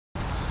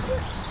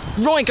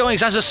Right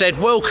guys, as I said,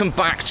 welcome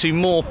back to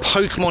more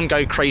Pokemon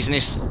Go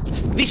craziness.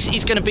 This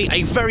is going to be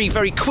a very,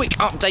 very quick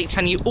update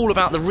telling you all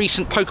about the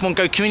recent Pokemon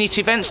Go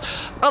community events,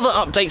 other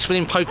updates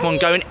within Pokemon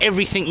Go and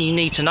everything you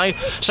need to know.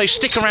 So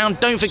stick around,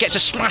 don't forget to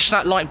smash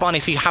that like button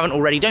if you haven't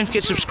already, don't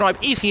forget to subscribe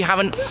if you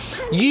haven't,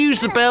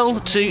 use the bell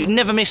to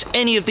never miss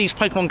any of these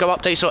Pokemon Go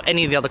updates or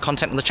any of the other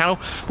content on the channel.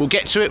 We'll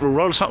get to it, we'll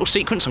roll a title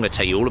sequence, I'm going to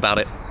tell you all about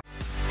it.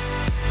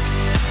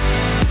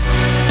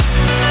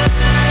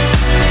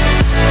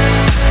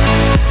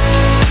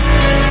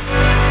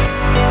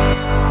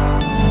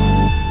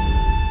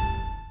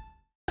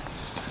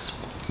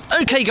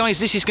 Okay guys,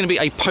 this is going to be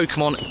a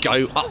Pokemon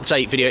Go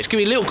update video. It's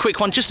going to be a little quick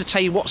one just to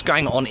tell you what's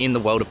going on in the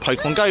world of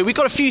Pokemon Go. We've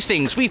got a few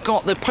things. We've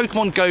got the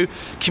Pokemon Go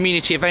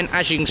community event,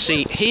 as you can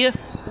see here,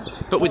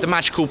 but with the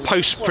magical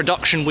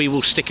post-production we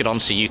will stick it on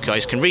so you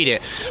guys can read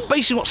it.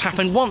 Basically what's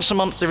happened, once a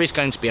month there is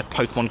going to be a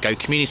Pokemon Go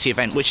community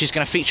event which is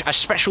going to feature a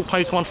special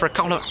Pokemon for a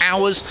couple of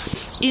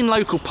hours in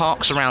local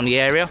parks around the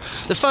area.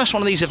 The first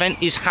one of these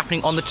events is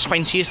happening on the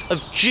 20th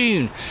of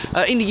June.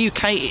 In the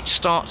UK it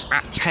starts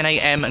at 10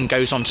 AM and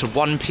goes on to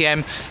 1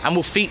 PM and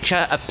will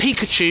feature a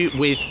Pikachu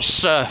with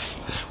Surf,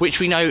 which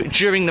we know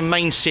during the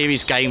main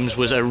series games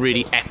was a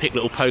really epic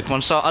little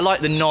Pokemon, so I like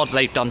the nod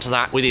they've done to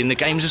that within the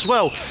games as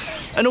well.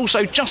 And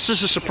also, just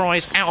as a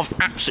surprise, out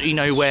of absolutely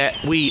nowhere,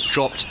 we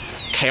dropped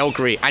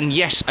Kyogre, and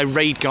yes, a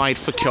raid guide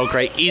for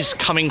Kyogre is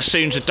coming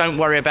soon, so don't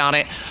worry about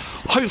it.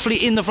 Hopefully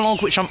in the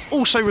vlog, which I'm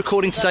also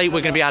recording today,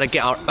 we're going to be able to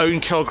get our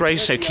own Kyogre,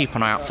 so keep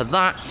an eye out for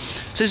that.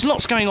 So there's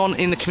lots going on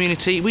in the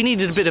community. We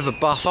needed a bit of a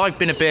buff. I've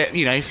been a bit,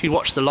 you know, if you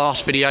watched the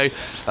last video,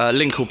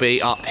 link will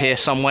be up here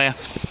somewhere.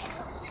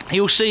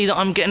 You'll see that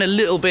I'm getting a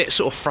little bit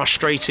sort of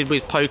frustrated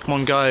with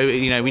Pokemon Go.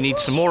 You know, we need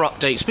some more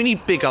updates. We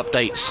need big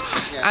updates.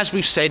 As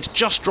we've said,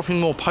 just dropping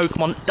more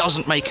Pokemon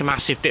doesn't make a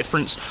massive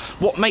difference.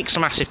 What makes a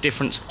massive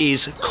difference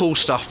is cool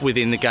stuff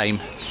within the game.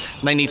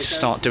 They need to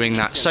start doing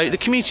that. So the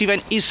community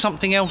event is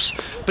something else,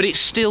 but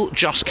it's still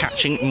just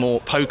catching more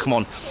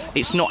Pokemon.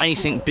 It's not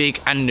anything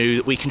big and new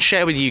that we can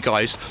share with you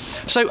guys.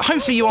 So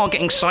hopefully you are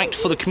getting psyched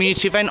for the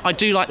community event. I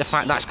do like the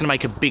fact that's going to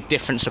make a big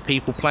difference for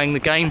people playing the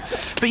game.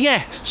 But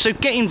yeah, so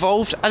get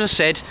involved. As I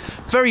said,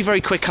 very,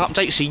 very quick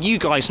update so you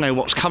guys know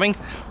what's coming.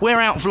 We're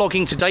out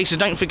vlogging today, so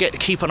don't forget to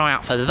keep an eye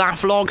out for that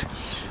vlog.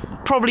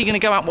 Probably going to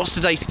go out, what's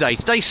today?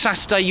 Today's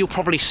Saturday, you'll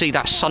probably see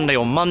that Sunday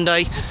or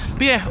Monday.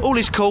 But yeah, all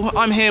is cool.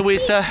 I'm here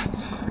with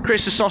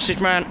Chris the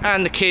Sausage Man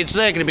and the kids.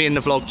 They're going to be in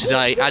the vlog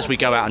today as we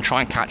go out and try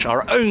and catch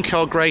our own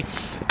Kyogre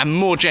and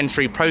more Gen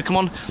 3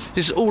 Pokemon.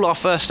 This is all our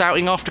first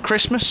outing after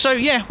Christmas, so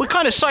yeah, we're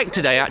kind of psyched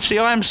today actually.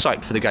 I am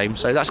psyched for the game,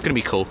 so that's going to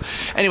be cool.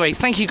 Anyway,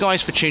 thank you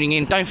guys for tuning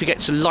in. Don't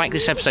forget to like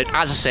this episode,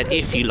 as I said,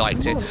 if you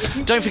liked it.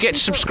 Don't forget to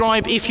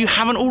subscribe if you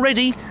haven't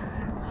already,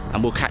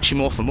 and we'll catch you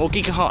more for more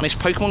Geek at Heart on this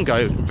Pokemon Go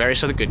and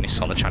various other goodness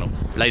on the channel.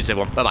 Ladies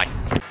everyone, bye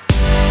bye.